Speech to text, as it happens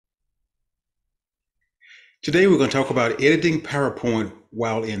Today we're going to talk about editing PowerPoint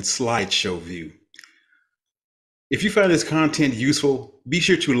while in slideshow view. If you find this content useful, be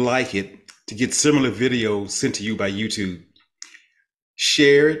sure to like it to get similar videos sent to you by YouTube.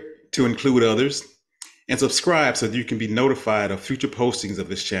 Share it to include others, and subscribe so that you can be notified of future postings of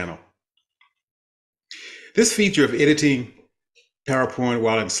this channel. This feature of editing PowerPoint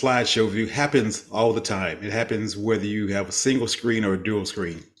while in slideshow view happens all the time. It happens whether you have a single screen or a dual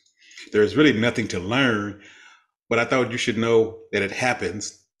screen. There's really nothing to learn, but I thought you should know that it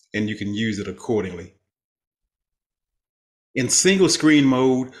happens and you can use it accordingly. In single screen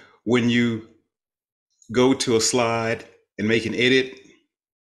mode, when you go to a slide and make an edit,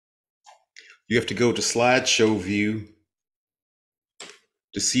 you have to go to slideshow view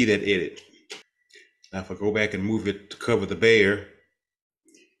to see that edit. Now, if I go back and move it to cover the bear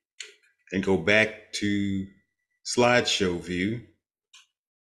and go back to slideshow view,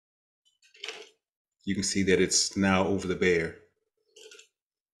 you can see that it's now over the bear.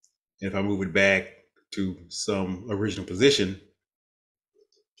 And if I move it back to some original position,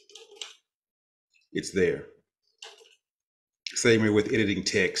 it's there. Same way with editing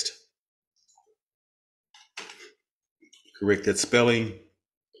text. Correct that spelling,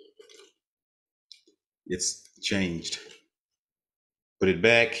 it's changed. Put it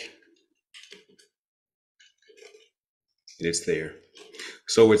back, and it's there.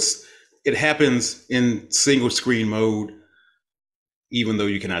 So it happens in single screen mode, even though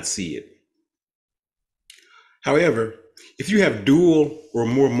you cannot see it. However, if you have dual or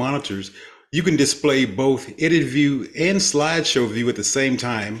more monitors, you can display both edit view and slideshow view at the same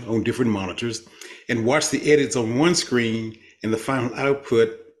time on different monitors and watch the edits on one screen and the final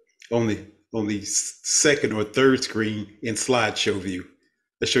output on the second or third screen in slideshow view.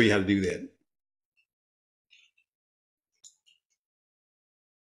 Let's show you how to do that.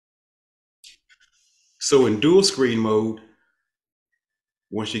 So in dual screen mode,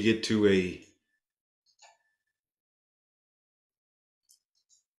 once you get to a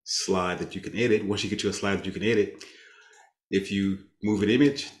slide that you can edit, if you move an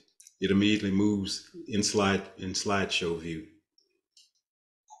image, it immediately moves in slideshow view.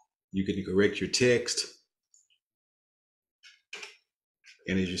 You can correct your text,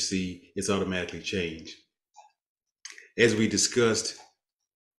 and as you see, it's automatically changed. As we discussed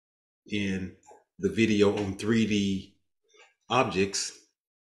in the video on 3D objects,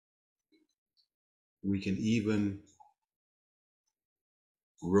 we can even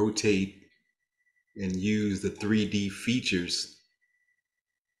rotate and use the 3D features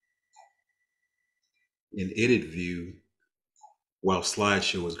in edit view while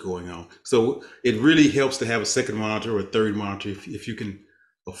slideshow is going on. So it really helps to have a second monitor or a third monitor if you can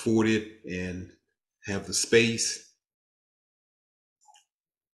afford it and have the space.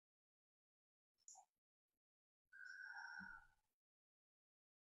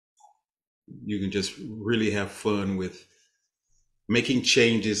 You can just really have fun with making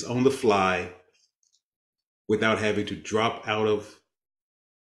changes on the fly without having to drop out of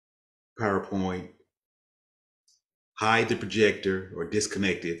PowerPoint, hide the projector or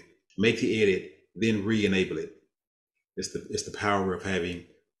disconnect it, make the edit, then re-enable it. It's the power of having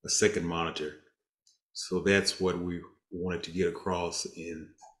a second monitor. So that's what we wanted to get across in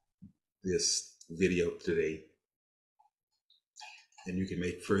this video today. And you can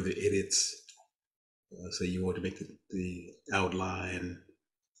make further edits. So you want to make the outline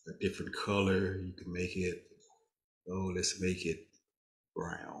a different color, you can make it, let's make it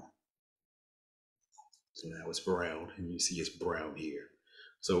brown. So now it's brown, and you see it's brown here.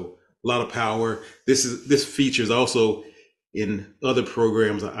 So a lot of power. This feature is also in other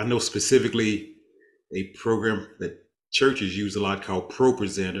programs. I know specifically a program that churches use a lot called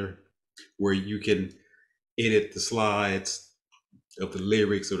ProPresenter, where you can edit the slides of the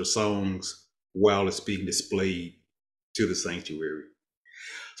lyrics or the songs while it's being displayed to the sanctuary.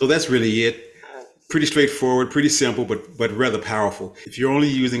 So that's really it. Pretty straightforward, pretty simple, but rather powerful. If you're only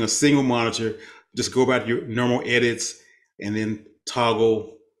using a single monitor, just go about your normal edits and then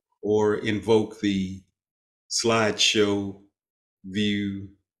toggle or invoke the slideshow view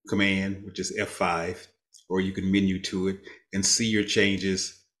command, which is F5, or you can menu to it and see your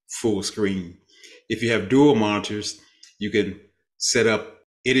changes full screen. If you have dual monitors, you can set up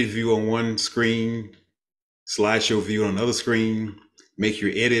edit view on one screen, slideshow view on another screen, make your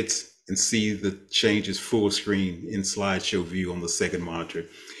edits, and see the changes full screen in slideshow view on the second monitor.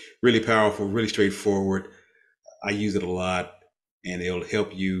 Really powerful, really straightforward. I use it a lot, and it'll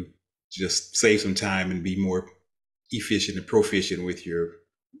help you just save some time and be more efficient and proficient with your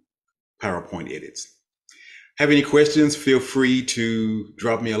PowerPoint edits. Have any questions, feel free to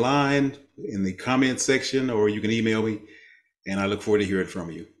drop me a line in the comment section, or you can email me, and I look forward to hearing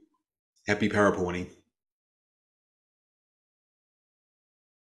from you. Happy PowerPointing.